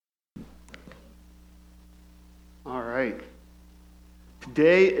All right.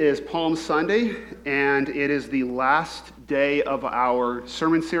 Today is Palm Sunday, and it is the last day of our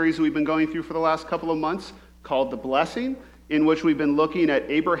sermon series we've been going through for the last couple of months called The Blessing, in which we've been looking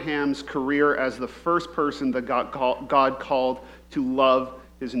at Abraham's career as the first person that God called to love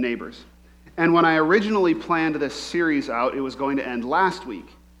his neighbors. And when I originally planned this series out, it was going to end last week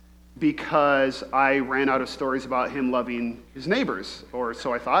because I ran out of stories about him loving his neighbors, or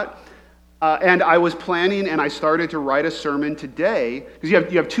so I thought. And I was planning, and I started to write a sermon today, because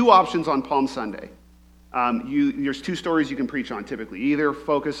you have two options on Palm Sunday. There's two stories you can preach on typically. Either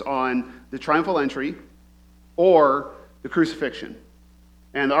focus on the triumphal entry or the crucifixion.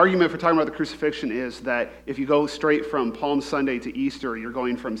 And the argument for talking about the crucifixion is that if you go straight from Palm Sunday to Easter, you're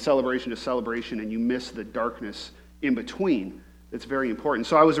going from celebration to celebration, and you miss the darkness in between. It's very important.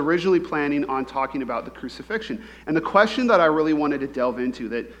 So I was originally planning on talking about the crucifixion. And the question that I really wanted to delve into,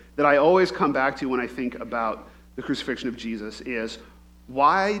 that I always come back to when I think about the crucifixion of Jesus, is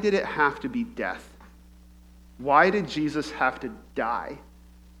why did it have to be death? Why did Jesus have to die?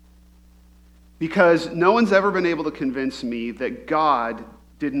 Because no one's ever been able to convince me that God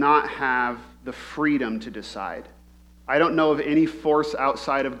did not have the freedom to decide. I don't know of any force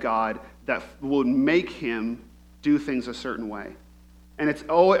outside of God that would make him do things a certain way. And I've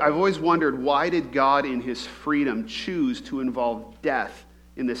always wondered, why did God in his freedom choose to involve death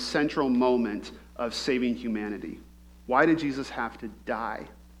in this central moment of saving humanity? Why did Jesus have to die?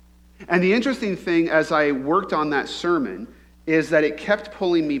 And the interesting thing as I worked on that sermon is that it kept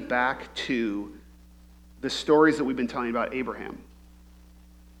pulling me back to the stories that we've been telling about Abraham.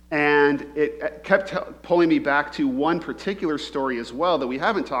 And it kept pulling me back to one particular story as well that we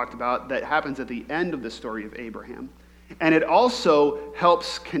haven't talked about that happens at the end of the story of Abraham. And it also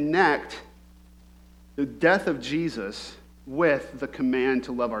helps connect the death of Jesus with the command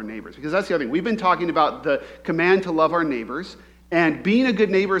to love our neighbors. Because that's the other thing. We've been talking about the command to love our neighbors, and being a good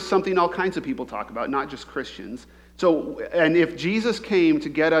neighbor is something all kinds of people talk about, not just Christians. And if Jesus came to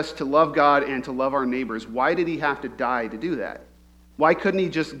get us to love God and to love our neighbors, why did he have to die to do that? Why couldn't he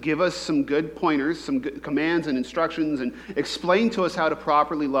just give us some good pointers, some good commands and instructions, and explain to us how to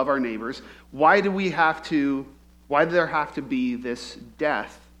properly love our neighbors? Why did there have to be this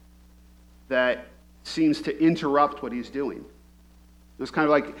death that seems to interrupt what he's doing? It was kind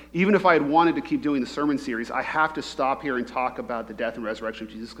of like, even if I had wanted to keep doing the sermon series, I have to stop here and talk about the death and resurrection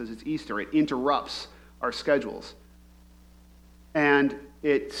of Jesus because it's Easter. It interrupts our schedules. And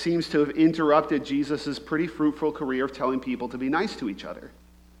it seems to have interrupted Jesus' pretty fruitful career of telling people to be nice to each other.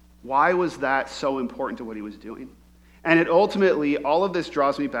 Why was that so important to what he was doing? And it ultimately, all of this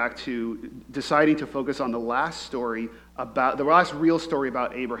draws me back to deciding to focus on the last real story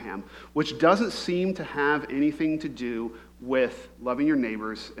about Abraham, which doesn't seem to have anything to do with loving your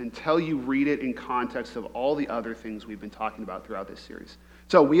neighbors until you read it in context of all the other things we've been talking about throughout this series.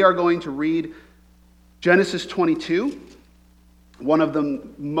 So we are going to read Genesis 22, one of the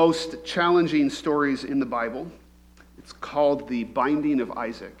most challenging stories in the Bible. It's called the Binding of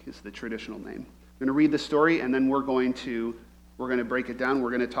Isaac, is the traditional name. I'm going to read the story, and then we're going to break it down. We're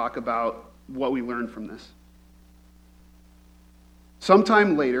going to talk about what we learned from this.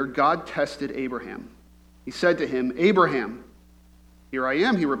 Sometime later, God tested Abraham. He said to him, "Abraham." "Here I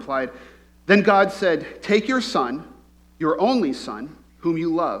am," he replied. Then God said, "Take your son, your only son, whom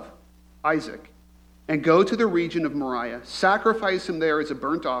you love, Isaac, and go to the region of Moriah. Sacrifice him there as a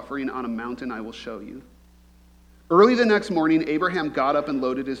burnt offering on a mountain I will show you." Early the next morning, Abraham got up and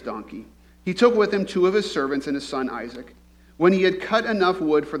loaded his donkey. He took with him 2 of his servants and his son Isaac. When he had cut enough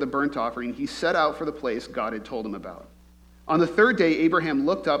wood for the burnt offering, he set out for the place God had told him about. On the 3rd day, Abraham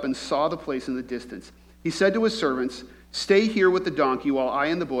looked up and saw the place in the distance. He said to his servants, "Stay here with the donkey while I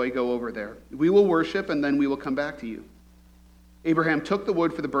and the boy go over there. We will worship, and then we will come back to you." Abraham took the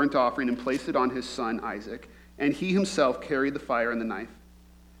wood for the burnt offering and placed it on his son Isaac, and he himself carried the fire and the knife.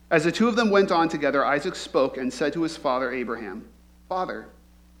 As the 2 of them went on together, Isaac spoke and said to his father Abraham, "Father."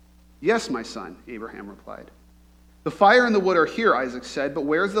 "Yes, my son," Abraham replied. "The fire and the wood are here," Isaac said, "but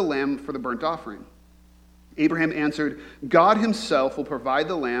where is the lamb for the burnt offering?" Abraham answered, "God himself will provide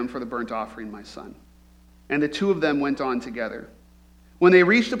the lamb for the burnt offering, my son." And the 2 of them went on together. When they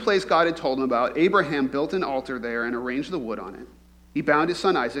reached the place God had told him about, Abraham built an altar there and arranged the wood on it. He bound his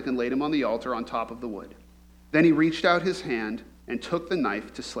son Isaac and laid him on the altar on top of the wood. Then he reached out his hand and took the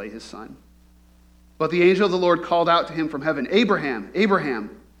knife to slay his son. But the angel of the Lord called out to him from heaven, "Abraham, Abraham."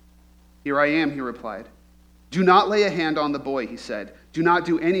 "Here I am," he replied. "Do not lay a hand on the boy," he said. "Do not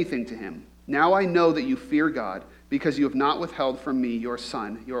do anything to him. Now I know that you fear God, because you have not withheld from me your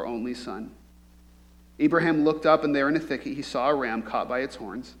son, your only son." Abraham looked up, and there in a thicket he saw a ram caught by its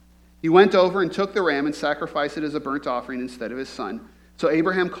horns. He went over and took the ram and sacrificed it as a burnt offering instead of his son. So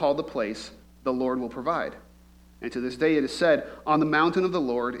Abraham called the place, "The Lord will provide." And to this day it is said, "On the mountain of the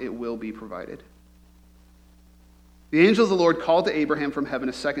Lord it will be provided." The angel of the Lord called to Abraham from heaven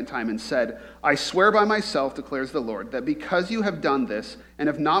a second time and said, "I swear by myself, declares the Lord, that because you have done this and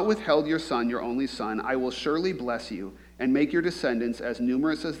have not withheld your son, your only son, I will surely bless you and make your descendants as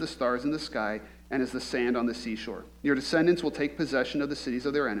numerous as the stars in the sky and as the sand on the seashore. Your descendants will take possession of the cities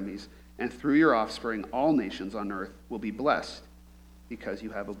of their enemies, and through your offspring all nations on earth will be blessed because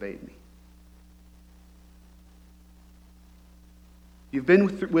you have obeyed me." You've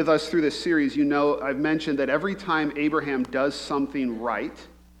been with us through this series. You know I've mentioned that every time Abraham does something right,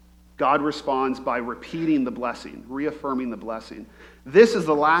 God responds by repeating the blessing, reaffirming the blessing. This is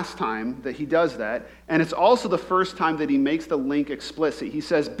the last time that he does that, and it's also the first time that he makes the link explicit. He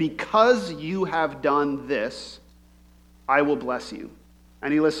says, "Because you have done this, I will bless you."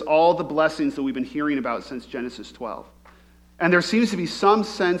 And he lists all the blessings that we've been hearing about since Genesis 12. And there seems to be some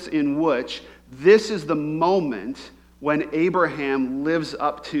sense in which this is the moment when Abraham lives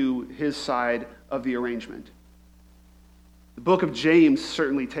up to his side of the arrangement. The book of James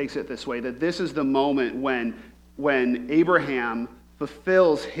certainly takes it this way, that this is the moment when Abraham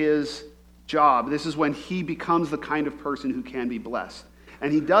fulfills his job. This is when he becomes the kind of person who can be blessed.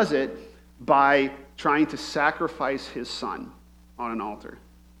 And he does it by trying to sacrifice his son on an altar,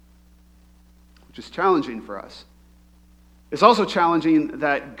 which is challenging for us. It's also challenging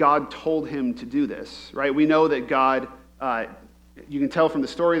that God told him to do this, right? We know that God, you can tell from the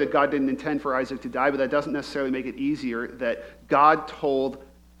story that God didn't intend for Isaac to die, but that doesn't necessarily make it easier that God told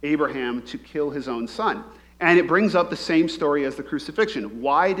Abraham to kill his own son. And it brings up the same story as the crucifixion.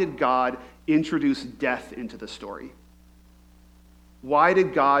 Why did God introduce death into the story? Why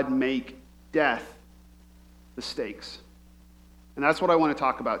did God make death the stakes? And that's what I want to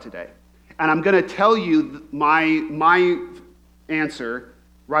talk about today. And I'm going to tell you my answer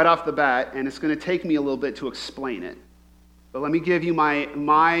right off the bat, and it's going to take me a little bit to explain it. But let me give you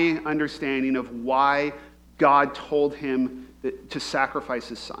my understanding of why God told him to sacrifice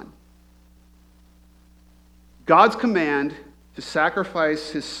his son. God's command to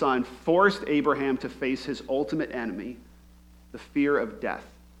sacrifice his son forced Abraham to face his ultimate enemy, the fear of death.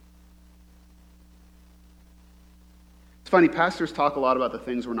 It's funny, pastors talk a lot about the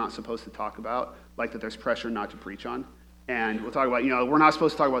things we're not supposed to talk about, like that there's pressure not to preach on. And we'll talk about, we're not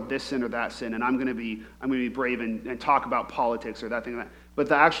supposed to talk about this sin or that sin, and I'm going to be brave and talk about politics or that thing. But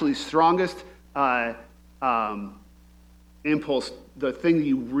the actually strongest impulse, the thing that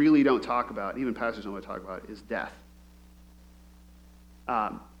you really don't talk about, even pastors don't want to talk about, is death.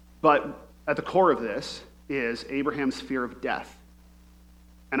 But at the core of this is Abraham's fear of death.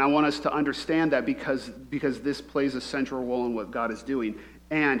 And I want us to understand that because this plays a central role in what God is doing.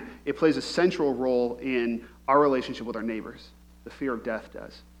 And it plays a central role in our relationship with our neighbors. The fear of death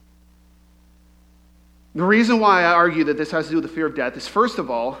does. The reason why I argue that this has to do with the fear of death is, first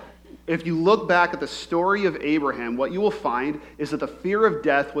of all, if you look back at the story of Abraham, what you will find is that the fear of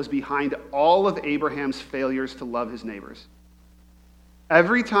death was behind all of Abraham's failures to love his neighbors.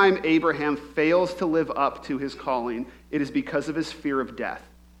 Every time Abraham fails to live up to his calling, it is because of his fear of death.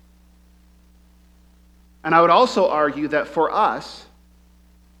 And I would also argue that for us,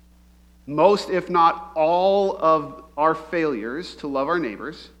 most, if not all, of our failures to love our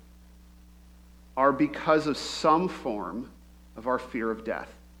neighbors are because of some form of our fear of death.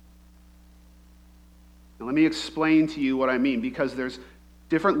 Now, let me explain to you what I mean, because there's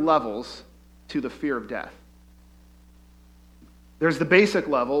different levels to the fear of death. There's the basic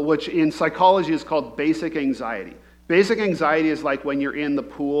level, which in psychology is called basic anxiety. Basic anxiety is like when you're in the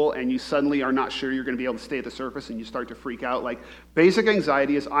pool and you suddenly are not sure you're going to be able to stay at the surface and you start to freak out. Like, basic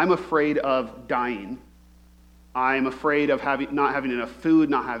anxiety is I'm afraid of dying. I'm afraid of not having enough food,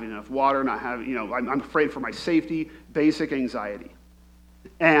 not having enough water, not having, I'm afraid for my safety. Basic anxiety.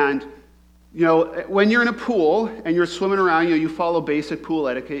 And, when you're in a pool and you're swimming around, you follow basic pool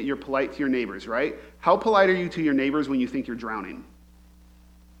etiquette. You're polite to your neighbors, right? How polite are you to your neighbors when you think you're drowning?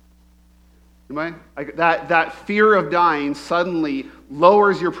 Like that fear of dying suddenly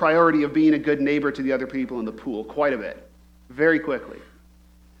lowers your priority of being a good neighbor to the other people in the pool quite a bit, very quickly.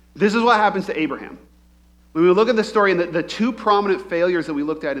 This is what happens to Abraham. When we look at the story, and the two prominent failures that we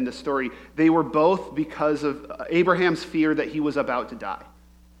looked at in the story, they were both because of Abraham's fear that he was about to die.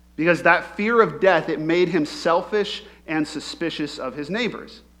 Because that fear of death, it made him selfish and suspicious of his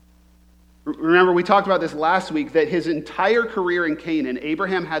neighbors. Remember, we talked about this last week, that his entire career in Canaan,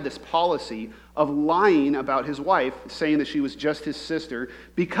 Abraham had this policy of lying about his wife, saying that she was just his sister,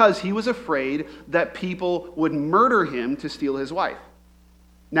 because he was afraid that people would murder him to steal his wife.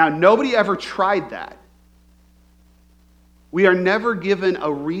 Now, nobody ever tried that. We are never given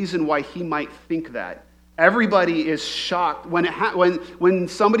a reason why he might think that. Everybody is shocked. When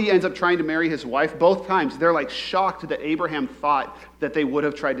somebody ends up trying to marry his wife, both times, they're like shocked that Abraham thought that they would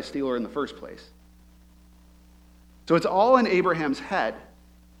have tried to steal her in the first place. So it's all in Abraham's head.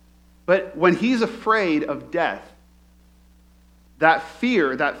 But when he's afraid of death, that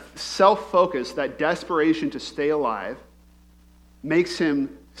fear, that self-focus, that desperation to stay alive makes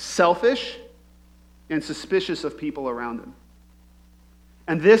him selfish and suspicious of people around him.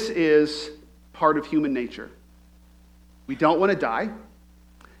 And this is part of human nature. We don't want to die,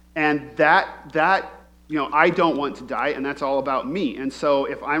 and I don't want to die, and that's all about me. And so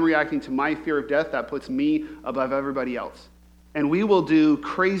if I'm reacting to my fear of death, that puts me above everybody else. And we will do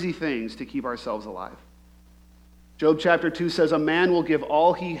crazy things to keep ourselves alive. Job chapter 2 says, a man will give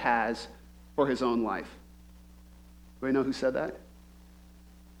all he has for his own life. Do I know who said that?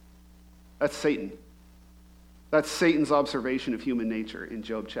 That's Satan. That's Satan's observation of human nature in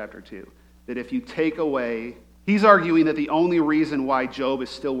Job chapter 2. That if you take away, he's arguing that the only reason why Job is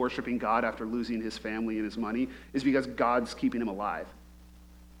still worshiping God after losing his family and his money is because God's keeping him alive.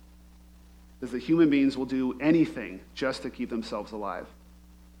 Because the human beings will do anything just to keep themselves alive.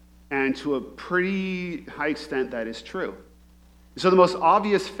 And to a pretty high extent, that is true. So the most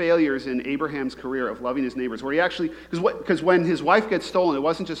obvious failures in Abraham's career of loving his neighbors, where he actually, because when his wife gets stolen, it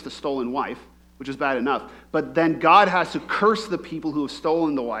wasn't just a stolen wife, which is bad enough, but then God has to curse the people who have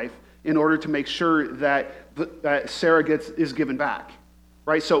stolen the wife in order to make sure that Sarah is given back,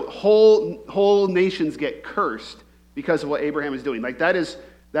 right? So whole nations get cursed because of what Abraham is doing. Like that is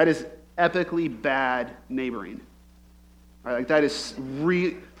epically bad neighboring. Right? Like that is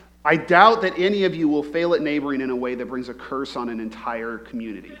I doubt that any of you will fail at neighboring in a way that brings a curse on an entire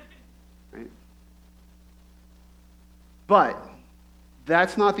community. Right? But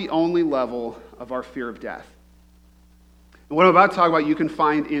that's not the only level of our fear of death. And what I'm about to talk about, you can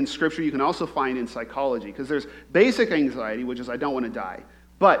find in Scripture, you can also find in psychology, because there's basic anxiety, which is I don't want to die.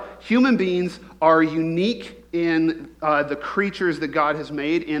 But human beings are unique in the creatures that God has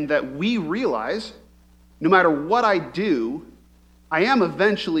made in that we realize no matter what I do, I am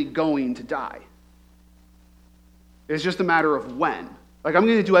eventually going to die. It's just a matter of when. Like I'm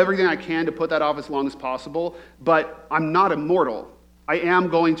going to do everything I can to put that off as long as possible, but I'm not immortal. I am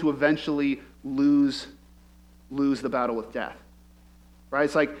going to eventually lose the battle with death. Right?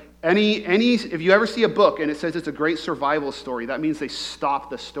 It's like if you ever see a book and it says it's a great survival story, that means they stop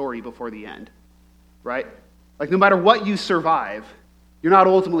the story before the end. Right? Like no matter what you survive, you're not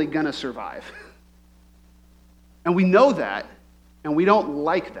ultimately going to survive. And we know that, and we don't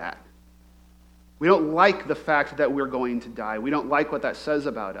like that. We don't like the fact that we're going to die. We don't like what that says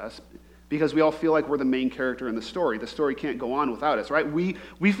about us because we all feel like we're the main character in the story. The story can't go on without us, right? We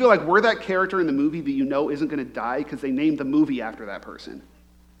feel like we're that character in the movie that you know isn't going to die because they named the movie after that person.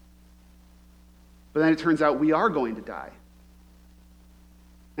 But then it turns out we are going to die.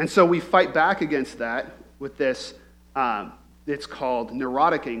 And so we fight back against that with this, it's called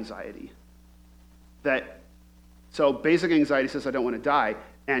neurotic anxiety. So basic anxiety says I don't want to die,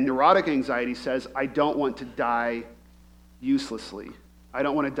 and neurotic anxiety says I don't want to die uselessly. I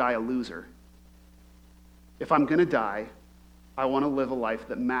don't want to die a loser. If I'm going to die, I want to live a life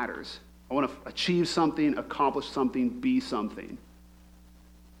that matters. I want to achieve something, accomplish something, be something.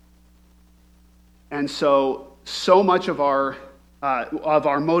 And so much of our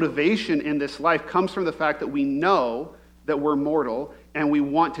motivation in this life comes from the fact that we know that we're mortal and we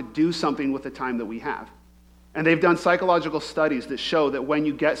want to do something with the time that we have. And they've done psychological studies that show that when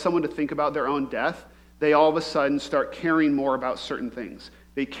you get someone to think about their own death, they all of a sudden start caring more about certain things.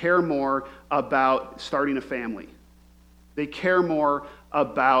 They care more about starting a family. They care more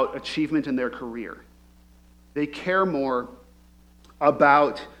about achievement in their career. They care more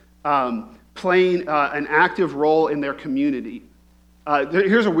about playing an active role in their community.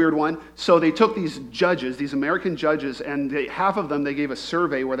 Here's a weird one. So they took these judges, these American judges, and half of them they gave a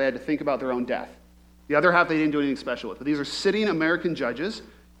survey where they had to think about their own death. The other half they didn't do anything special with. But these are sitting American judges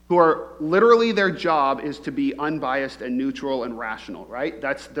who are literally their job is to be unbiased and neutral and rational, right?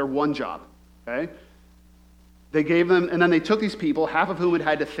 That's their one job, okay? They gave them, and then they took these people, half of whom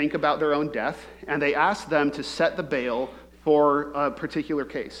had to think about their own death, and they asked them to set the bail for a particular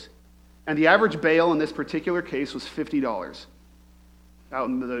case. And the average bail in this particular case was $50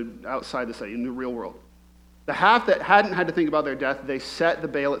 outside the state, in the real world. The half that hadn't had to think about their death, they set the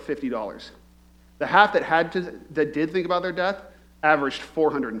bail at $50. The half that did think about their death averaged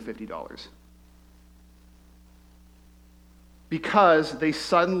 $450. Because they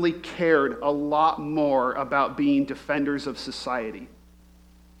suddenly cared a lot more about being defenders of society.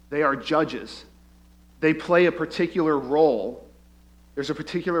 They are judges. They play a particular role. There's a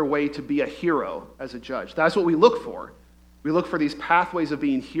particular way to be a hero as a judge. That's what we look for. We look for these pathways of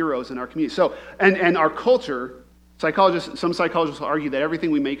being heroes in our community. So, and our culture, some psychologists will argue that everything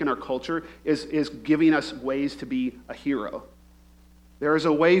we make in our culture is giving us ways to be a hero. There is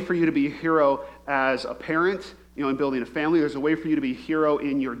a way for you to be a hero as a parent, in building a family. There's a way for you to be a hero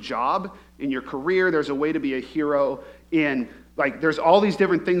in your job, in your career. There's a way to be a hero in, there's all these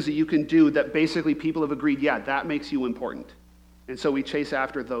different things that you can do that basically people have agreed, yeah, that makes you important. And so we chase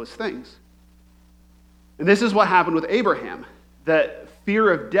after those things. And this is what happened with Abraham, that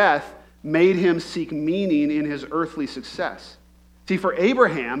fear of death made him seek meaning in his earthly success. See, for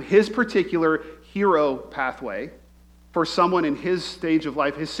Abraham, his particular hero pathway for someone in his stage of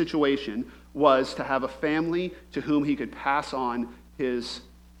life, his situation, was to have a family to whom he could pass on his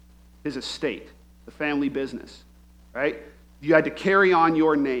estate, the family business, right? You had to carry on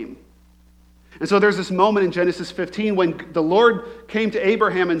your name. And so there's this moment in Genesis 15 when the Lord came to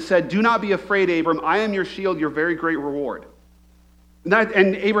Abraham and said, "Do not be afraid, Abram. I am your shield, your very great reward."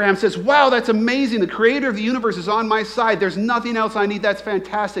 And Abraham says, "Wow, that's amazing. The creator of the universe is on my side. There's nothing else I need. That's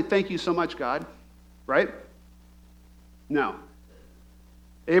fantastic. Thank you so much, God." Right? No.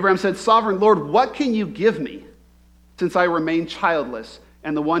 Abraham said, "Sovereign Lord, what can you give me since I remain childless,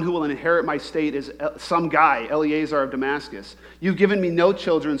 and the one who will inherit my state is some guy, Eliezer of Damascus? You've given me no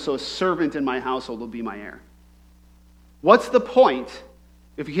children, so a servant in my household will be my heir." What's the point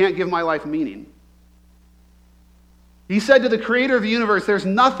if you can't give my life meaning? He said to the creator of the universe, "There's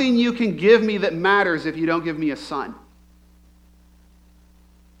nothing you can give me that matters if you don't give me a son."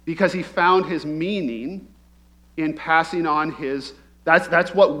 Because he found his meaning in passing on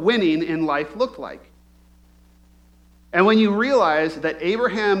that's what winning in life looked like. And when you realize that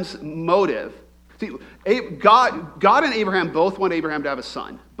Abraham's motive, see, God and Abraham both want Abraham to have a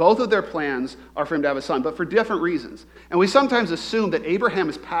son. Both of their plans are for him to have a son, but for different reasons. And we sometimes assume that Abraham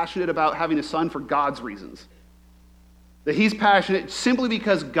is passionate about having a son for God's reasons. That he's passionate simply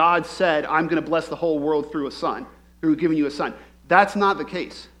because God said, "I'm going to bless the whole world through a son, through giving you a son." That's not the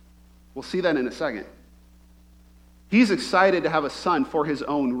case. We'll see that in a second. He's excited to have a son for his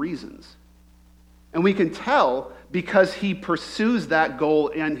own reasons. And we can tell because he pursues that goal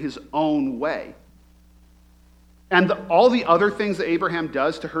in his own way. And all the other things that Abraham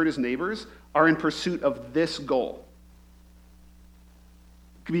does to hurt his neighbors are in pursuit of this goal.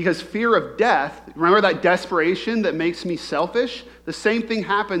 Because fear of death, remember that desperation that makes me selfish? The same thing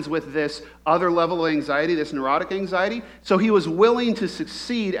happens with this other level of anxiety, this neurotic anxiety. So he was willing to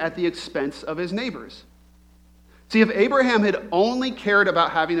succeed at the expense of his neighbors. See, if Abraham had only cared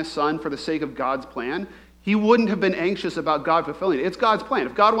about having a son for the sake of God's plan, he wouldn't have been anxious about God fulfilling it. It's God's plan.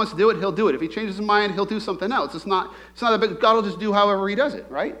 If God wants to do it, he'll do it. If he changes his mind, he'll do something else. It's not that big. God will just do however he does it,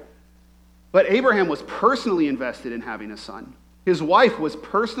 right? But Abraham was personally invested in having a son. His wife was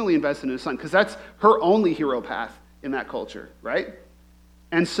personally invested in a son because that's her only hero path in that culture, right?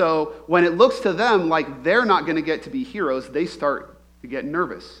 And so when it looks to them like they're not going to get to be heroes, they start to get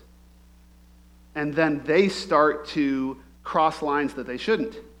nervous. And then they start to cross lines that they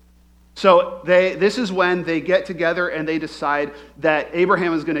shouldn't. So this is when they get together and they decide that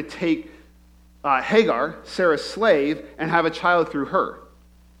Abraham is going to take Hagar, Sarah's slave, and have a child through her.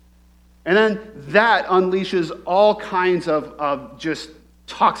 And then that unleashes all kinds of just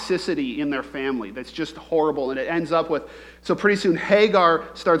toxicity in their family that's just horrible. And it ends up with, so pretty soon Hagar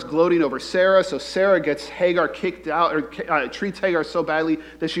starts gloating over Sarah. So Sarah gets Hagar kicked out, or treats Hagar so badly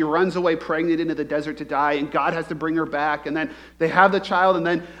that she runs away pregnant into the desert to die. And God has to bring her back. And then they have the child. And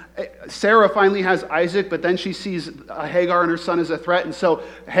then Sarah finally has Isaac, but then she sees Hagar and her son as a threat. And so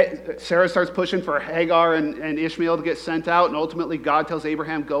Sarah starts pushing for Hagar and Ishmael to get sent out. And ultimately God tells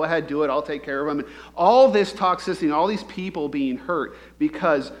Abraham, "Go ahead, do it. I'll take care of them." And all this toxicity and all these people being hurt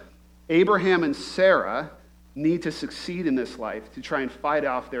because Abraham and Sarah need to succeed in this life to try and fight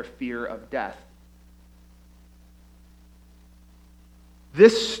off their fear of death.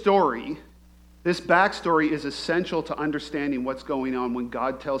 This story, this backstory is essential to understanding what's going on when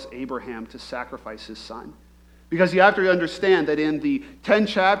God tells Abraham to sacrifice his son. Because you have to understand that in the 10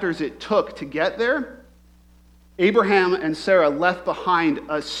 chapters it took to get there, Abraham and Sarah left behind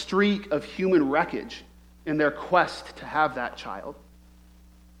a streak of human wreckage in their quest to have that child.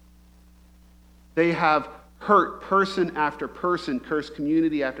 They have hurt person after person, cursed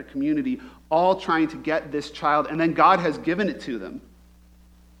community after community, all trying to get this child, and then God has given it to them.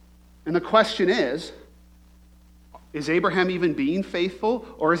 And the question is Abraham even being faithful,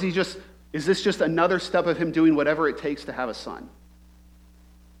 or is this just another step of him doing whatever it takes to have a son?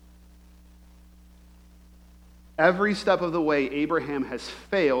 every step of the way, Abraham has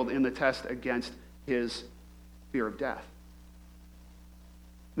failed in the test against his fear of death.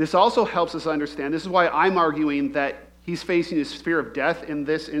 This also helps us understand, this is why I'm arguing that he's facing his fear of death in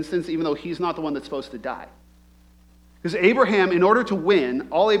this instance, even though he's not the one that's supposed to die. Because Abraham, in order to win,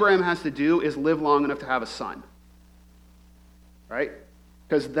 all Abraham has to do is live long enough to have a son. Right?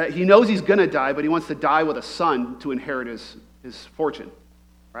 Because he knows he's going to die, but he wants to die with a son to inherit his fortune.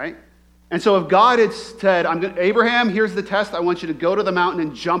 Right? And so if God had said, Abraham, here's the test, I want you to go to the mountain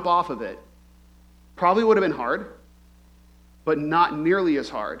and jump off of it, probably would have been hard, but not nearly as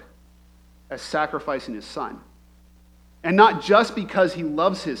hard as sacrificing his son. And not just because he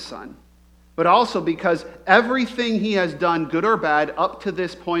loves his son, but also because everything he has done, good or bad, up to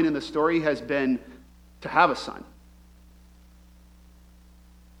this point in the story has been to have a son.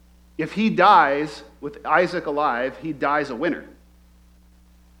 If he dies with Isaac alive, he dies a winner.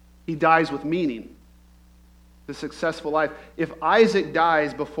 He dies with meaning, the successful life. If Isaac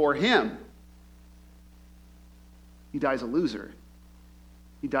dies before him, he dies a loser.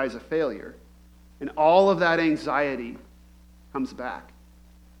 He dies a failure. And all of that anxiety comes back.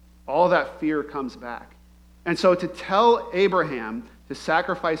 All of that fear comes back. And so to tell Abraham to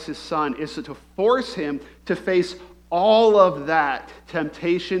sacrifice his son is to force him to face all of that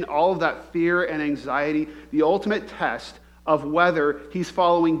temptation, all of that fear and anxiety, the ultimate test of whether he's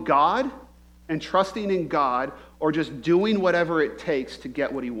following God and trusting in God or just doing whatever it takes to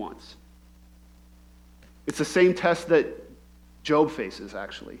get what he wants. It's the same test that Job faces,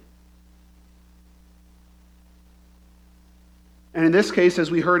 actually. And in this case,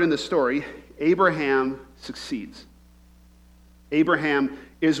 as we heard in the story, Abraham succeeds. Abraham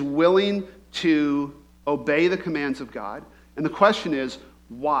is willing to obey the commands of God. And the question is,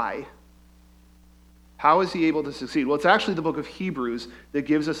 why? How is he able to succeed? Well, it's actually the book of Hebrews that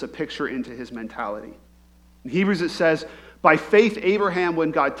gives us a picture into his mentality. In Hebrews it says, by faith Abraham,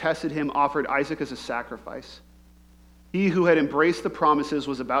 when God tested him, offered Isaac as a sacrifice. He who had embraced the promises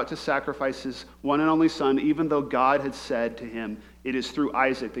was about to sacrifice his one and only son, even though God had said to him, it is through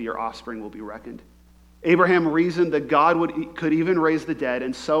Isaac that your offspring will be reckoned. Abraham reasoned that God could even raise the dead,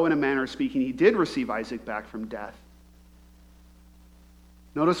 and so, in a manner of speaking, he did receive Isaac back from death.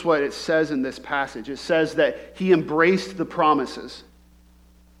 Notice what it says in this passage. It says that he embraced the promises.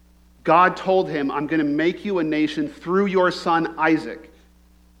 God told him, I'm going to make you a nation through your son Isaac.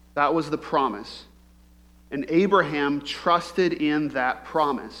 That was the promise. And Abraham trusted in that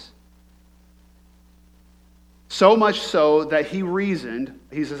promise. So much so that he reasoned,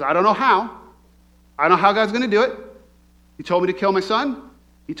 he says, I don't know how. I don't know how God's going to do it. He told me to kill my son.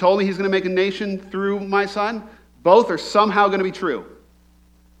 He told me he's going to make a nation through my son. Both are somehow going to be true.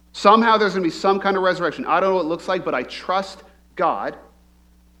 Somehow there's going to be some kind of resurrection. I don't know what it looks like, but I trust God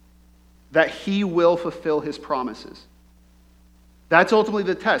that he will fulfill his promises. That's ultimately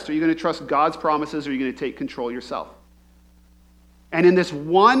the test. Are you going to trust God's promises, or are you going to take control yourself? And in this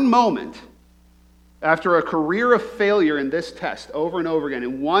one moment, after a career of failure in this test over and over again,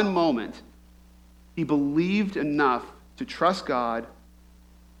 in one moment, he believed enough to trust God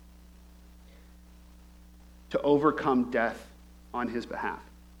to overcome death on his behalf.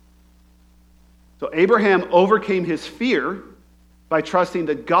 So Abraham overcame his fear by trusting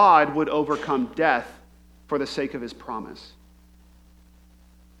that God would overcome death for the sake of his promise.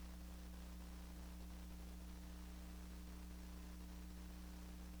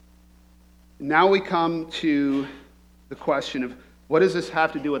 Now we come to the question of, what does this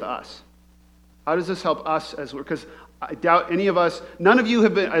have to do with us? How does this help us as we're, because I doubt any of us, none of you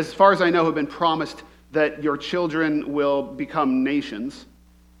have been, as far as I know, have been promised that your children will become nations.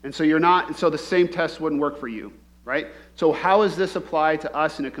 And so so the same test wouldn't work for you, right? So how does this apply to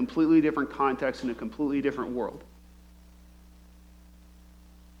us in a completely different context, in a completely different world?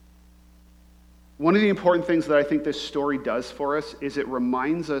 One of the important things that I think this story does for us is it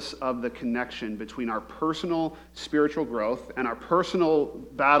reminds us of the connection between our personal spiritual growth and our personal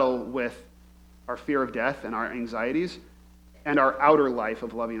battle with our fear of death and our anxieties and our outer life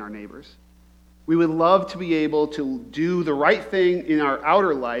of loving our neighbors. We would love to be able to do the right thing in our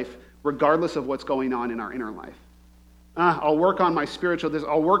outer life regardless of what's going on in our inner life. I'll work on my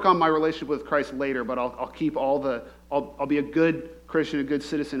I'll work on my relationship with Christ later, but I'll keep I'll be a good Christian, a good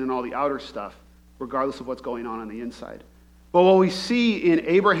citizen in all the outer stuff, regardless of what's going on the inside. But what we see in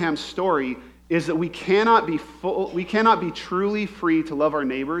Abraham's story is that we cannot be truly free to love our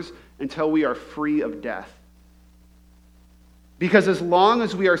neighbors until we are free of death. Because as long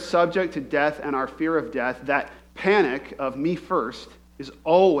as we are subject to death and our fear of death, that panic of me first is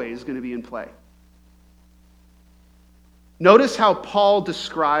always going to be in play. Notice how Paul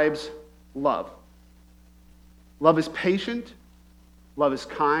describes love. Love is patient. Love is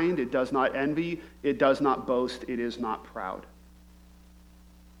kind. It does not envy. It does not boast. It is not proud.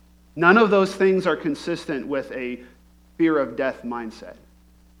 None of those things are consistent with a fear of death mindset,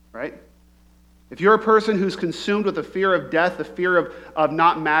 right? If you're a person who's consumed with the fear of death, the fear of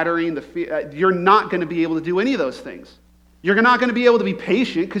not mattering, you're not going to be able to do any of those things. You're not going to be able to be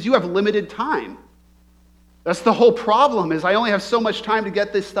patient because you have limited time. That's the whole problem, is I only have so much time to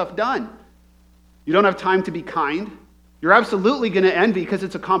get this stuff done. You don't have time to be kind. You're absolutely going to envy because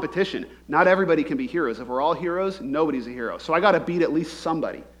it's a competition. Not everybody can be heroes. If we're all heroes, nobody's a hero. So I got to beat at least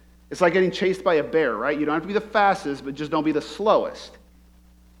somebody. It's like getting chased by a bear, right? You don't have to be the fastest, but just don't be the slowest.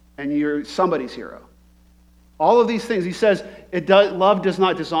 And you're somebody's hero. All of these things, he says, love does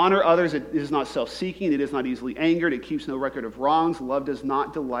not dishonor others. It is not self-seeking. It is not easily angered. It keeps no record of wrongs. Love does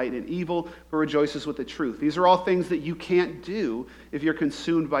not delight in evil, but rejoices with the truth. These are all things that you can't do if you're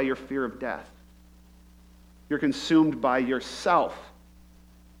consumed by your fear of death. You're consumed by yourself.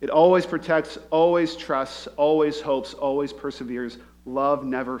 It always protects, always trusts, always hopes, always perseveres. Love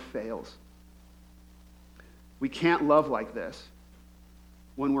never fails. We can't love like this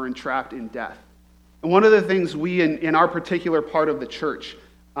when we're entrapped in death. And one of the things we, in our particular part of the church,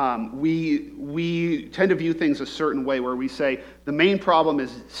 we tend to view things a certain way, where we say the main problem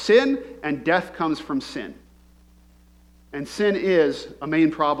is sin and death comes from sin. And sin is a main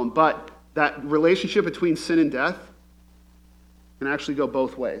problem, but that relationship between sin and death can actually go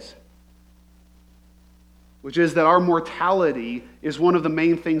both ways. Which is that our mortality is one of the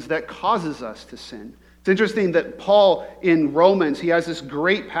main things that causes us to sin. It's interesting that Paul in Romans, he has this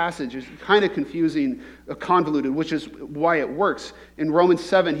great passage. It's kind of confusing, convoluted, which is why it works. In Romans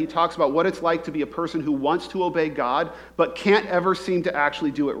 7, he talks about what it's like to be a person who wants to obey God, but can't ever seem to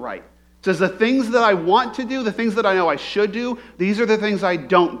actually do it right. It says, the things that I want to do, the things that I know I should do, these are the things I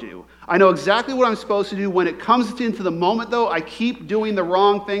don't do. I know exactly what I'm supposed to do. When it comes into the moment, though, I keep doing the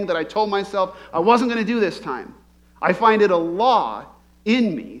wrong thing that I told myself I wasn't going to do this time. I find it a law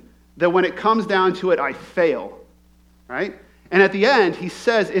in me that when it comes down to it, I fail, right? And at the end, he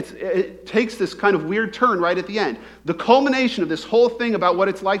says, it takes this kind of weird turn right at the end. The culmination of this whole thing about what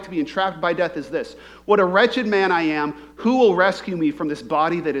it's like to be entrapped by death is this: what a wretched man I am, who will rescue me from this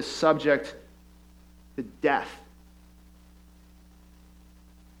body that is subject to death?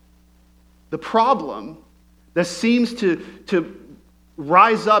 The problem that seems to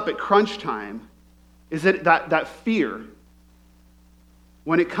rise up at crunch time is that fear,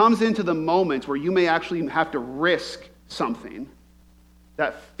 when it comes into the moment where you may actually have to risk something,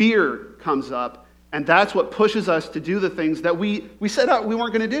 that fear comes up, and that's what pushes us to do the things that we set out we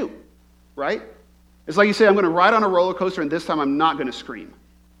weren't going to do, right? It's like you say, I'm going to ride on a roller coaster, and this time I'm not going to scream,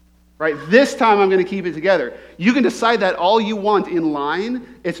 right? This time I'm going to keep it together. You can decide that all you want in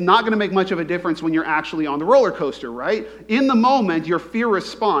line. It's not going to make much of a difference when you're actually on the roller coaster, right? In the moment, your fear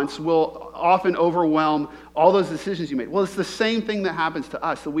response will often overwhelm all those decisions you made. Well, it's the same thing that happens to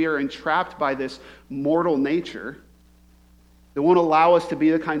us, that we are entrapped by this mortal nature that won't allow us to be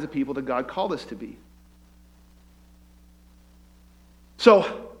the kinds of people that God called us to be.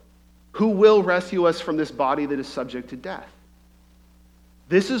 So, who will rescue us from this body that is subject to death?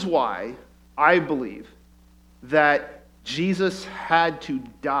 This is why I believe that Jesus had to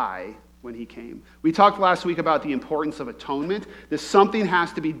die when he came. We talked last week about the importance of atonement, that something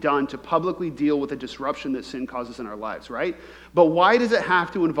has to be done to publicly deal with the disruption that sin causes in our lives, right? But why does it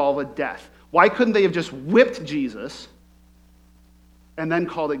have to involve a death? Why couldn't they have just whipped Jesus and then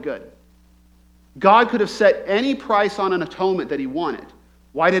called it good? God could have set any price on an atonement that he wanted.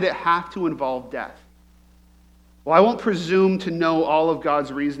 Why did it have to involve death? Well, I won't presume to know all of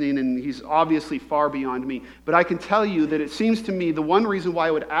God's reasoning, and he's obviously far beyond me. But I can tell you that it seems to me the one reason why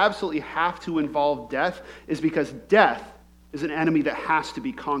it would absolutely have to involve death is because death is an enemy that has to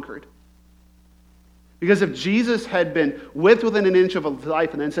be conquered. Because if Jesus had been whipped within an inch of a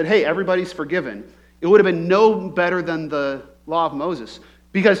life and then said, hey, everybody's forgiven, it would have been no better than the law of Moses.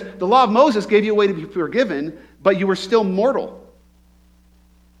 Because the law of Moses gave you a way to be forgiven, but you were still mortal.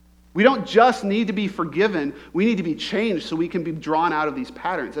 We don't just need to be forgiven, we need to be changed so we can be drawn out of these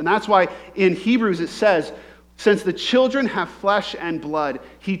patterns. And that's why in Hebrews it says, since the children have flesh and blood,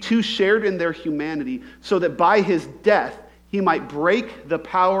 he too shared in their humanity, so that by his death he might break the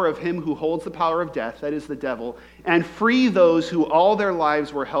power of him who holds the power of death, that is the devil, and free those who all their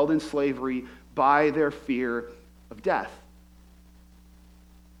lives were held in slavery by their fear of death.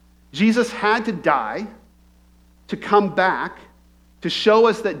 Jesus had to die to come back, to show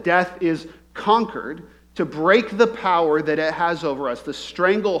us that death is conquered, to break the power that it has over us, the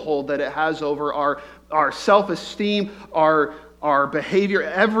stranglehold that it has over our self-esteem, our behavior,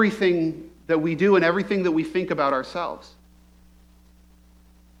 everything that we do and everything that we think about ourselves.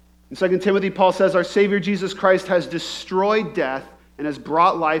 In 2 Timothy, Paul says, our Savior Jesus Christ has destroyed death and has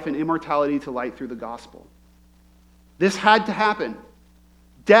brought life and immortality to light through the gospel. This had to happen.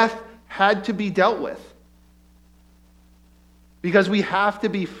 Death had to be dealt with. Because we have to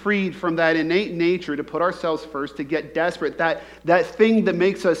be freed from that innate nature to put ourselves first, to get desperate, that thing that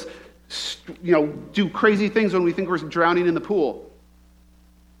makes us do crazy things when we think we're drowning in the pool.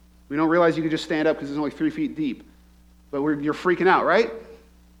 We don't realize you can just stand up because it's only 3 feet deep. But you're freaking out, right?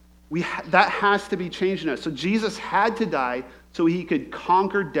 That has to be changed in us. So Jesus had to die so he could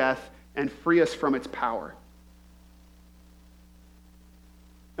conquer death and free us from its power.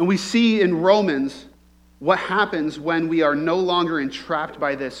 And we see in Romans what happens when we are no longer entrapped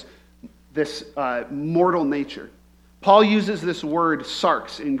by this mortal nature. Paul uses this word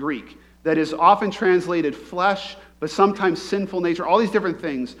sarx in Greek that is often translated flesh, but sometimes sinful nature, all these different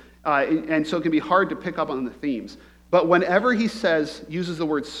things. And so it can be hard to pick up on the themes. But whenever he uses the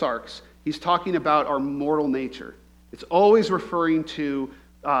word sarx, he's talking about our mortal nature. It's always referring to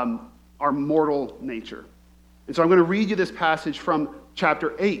our mortal nature. And so I'm going to read you this passage from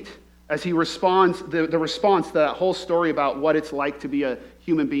chapter 8 as he responds, the response to that whole story about what it's like to be a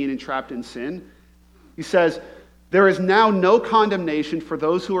human being entrapped in sin. He says, there is now no condemnation for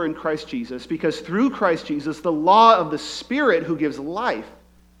those who are in Christ Jesus, because through Christ Jesus, the law of the Spirit who gives life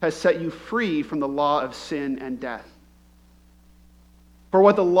has set you free from the law of sin and death. For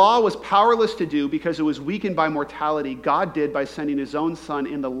what the law was powerless to do because it was weakened by mortality, God did by sending his own Son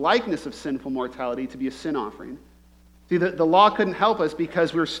in the likeness of sinful mortality to be a sin offering. See, the law couldn't help us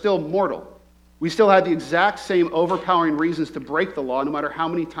because we're still mortal. We still had the exact same overpowering reasons to break the law, no matter how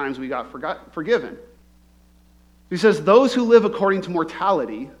many times we got forgiven. He says, those who live according to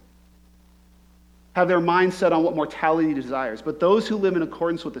mortality have their mind set on what mortality desires, but those who live in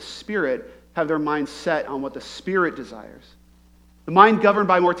accordance with the Spirit have their mind set on what the Spirit desires. The mind governed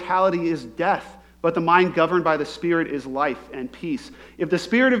by mortality is death, but the mind governed by the Spirit is life and peace. If the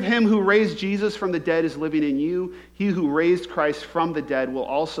Spirit of him who raised Jesus from the dead is living in you, he who raised Christ from the dead will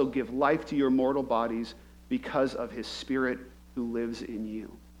also give life to your mortal bodies because of his Spirit who lives in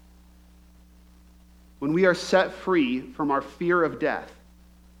you. When we are set free from our fear of death,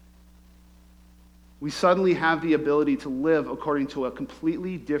 we suddenly have the ability to live according to a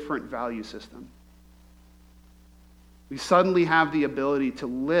completely different value system. We suddenly have the ability to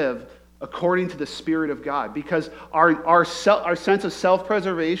live according to the Spirit of God, because our sense of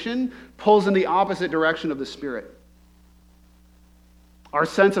self-preservation pulls in the opposite direction of the Spirit. Our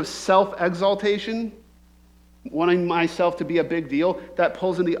sense of self-exaltation, wanting myself to be a big deal, that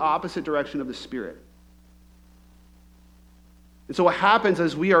pulls in the opposite direction of the Spirit. And so what happens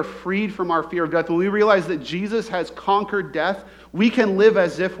is we are freed from our fear of death. When we realize that Jesus has conquered death, we can live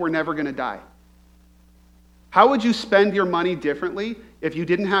as if we're never going to die. How would you spend your money differently if you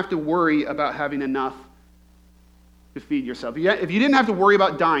didn't have to worry about having enough to feed yourself? If you didn't have to worry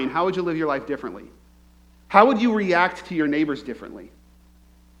about dying, how would you live your life differently? How would you react to your neighbors differently?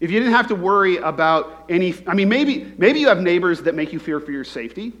 If you didn't have to worry about maybe you have neighbors that make you fear for your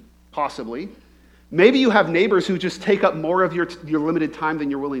safety, possibly. Maybe you have neighbors who just take up more of your limited time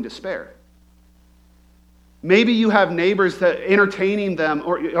than you're willing to spare. Maybe you have neighbors that entertaining them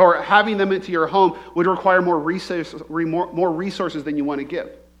or having them into your home would require more resources than you want to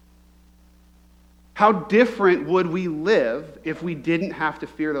give. How different would we live if we didn't have to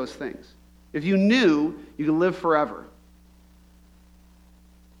fear those things? If you knew you could live forever.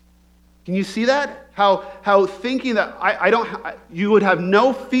 Can you see that? How thinking that you would have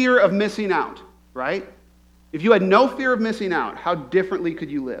no fear of missing out, right? If you had no fear of missing out, how differently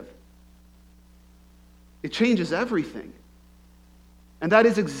could you live? It changes everything. And that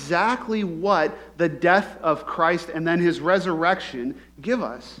is exactly what the death of Christ and then his resurrection give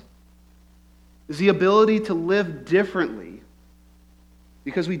us. Is the ability to live differently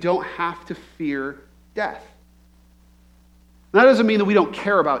because we don't have to fear death. That doesn't mean that we don't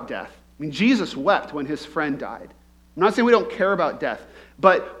care about death. I mean, Jesus wept when his friend died. I'm not saying we don't care about death,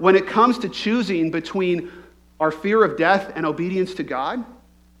 but when it comes to choosing between our fear of death and obedience to God,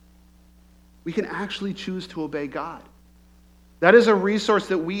 we can actually choose to obey God. That is a resource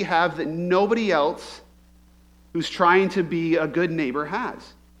that we have that nobody else who's trying to be a good neighbor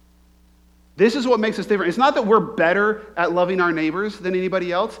has. This is what makes us different. It's not that we're better at loving our neighbors than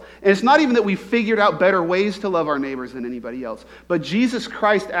anybody else, and it's not even that we figured out better ways to love our neighbors than anybody else, but Jesus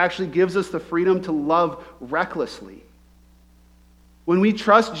Christ actually gives us the freedom to love recklessly. When we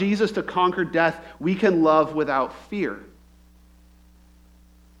trust Jesus to conquer death, we can love without fear.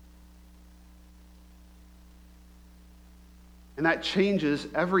 And that changes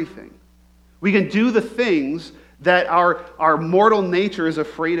everything. We can do the things that our mortal nature is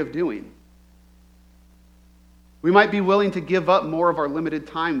afraid of doing. We might be willing to give up more of our limited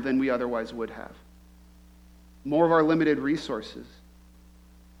time than we otherwise would have, more of our limited resources.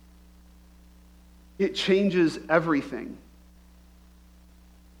 It changes everything.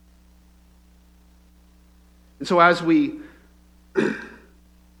 And so as we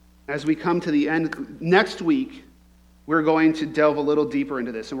come to the end, next week, we're going to delve a little deeper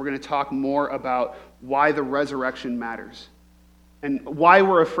into this, and we're going to talk more about why the resurrection matters, and why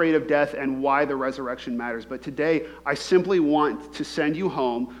we're afraid of death, and why the resurrection matters. But today, I simply want to send you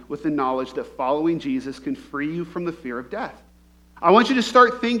home with the knowledge that following Jesus can free you from the fear of death. I want you to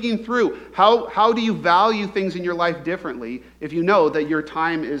start thinking through how do you value things in your life differently if you know that your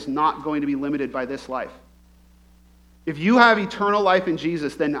time is not going to be limited by this life. If you have eternal life in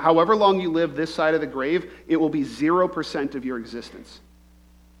Jesus, then however long you live this side of the grave, it will be 0% of your existence.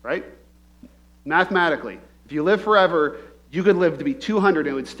 Right? Mathematically, if you live forever, you could live to be 200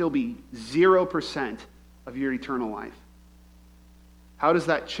 and it would still be 0% of your eternal life. How does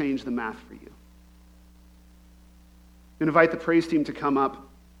that change the math for you? I'm going to invite the praise team to come up.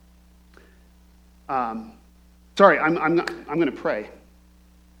 I'm going to pray.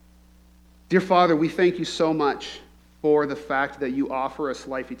 Dear Father, we thank you so much for the fact that you offer us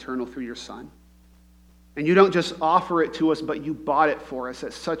life eternal through your Son. And you don't just offer it to us, but you bought it for us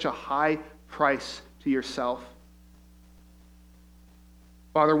at such a high price to yourself.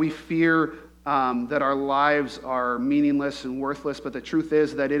 Father, we fear that our lives are meaningless and worthless, but the truth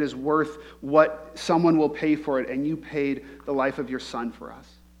is that it is worth what someone will pay for it, and you paid the life of your Son for us.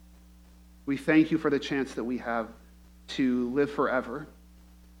 We thank you for the chance that we have to live forever.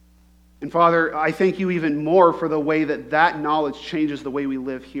 And Father, I thank you even more for the way that knowledge changes the way we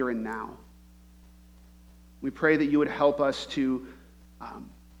live here and now. We pray that you would help us to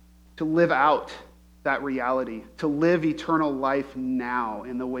live out that reality, to live eternal life now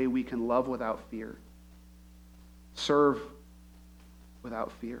in the way we can love without fear, serve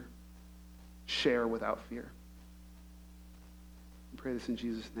without fear, share without fear. We pray this in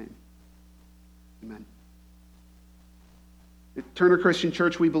Jesus' name. Amen. At Turner Christian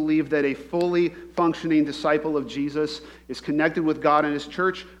Church, we believe that a fully functioning disciple of Jesus is connected with God and his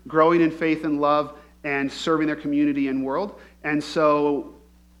church, growing in faith and love, and serving their community and world. And so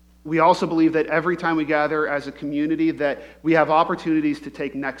we also believe that every time we gather as a community that we have opportunities to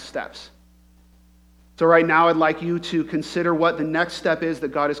take next steps. So right now I'd like you to consider what the next step is that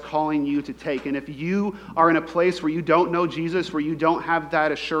God is calling you to take. And if you are in a place where you don't know Jesus, where you don't have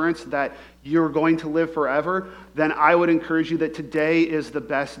that assurance that you're going to live forever, then I would encourage you that today is the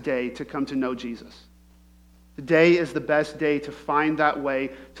best day to come to know Jesus. Today is the best day to find that way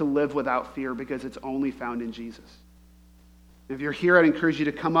to live without fear, because it's only found in Jesus. If you're here, I'd encourage you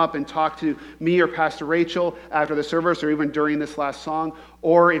to come up and talk to me or Pastor Rachel after the service, or even during this last song.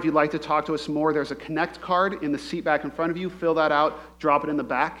 Or if you'd like to talk to us more, there's a Connect card in the seat back in front of you. Fill that out, drop it in the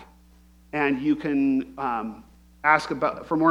back, and you can ask for more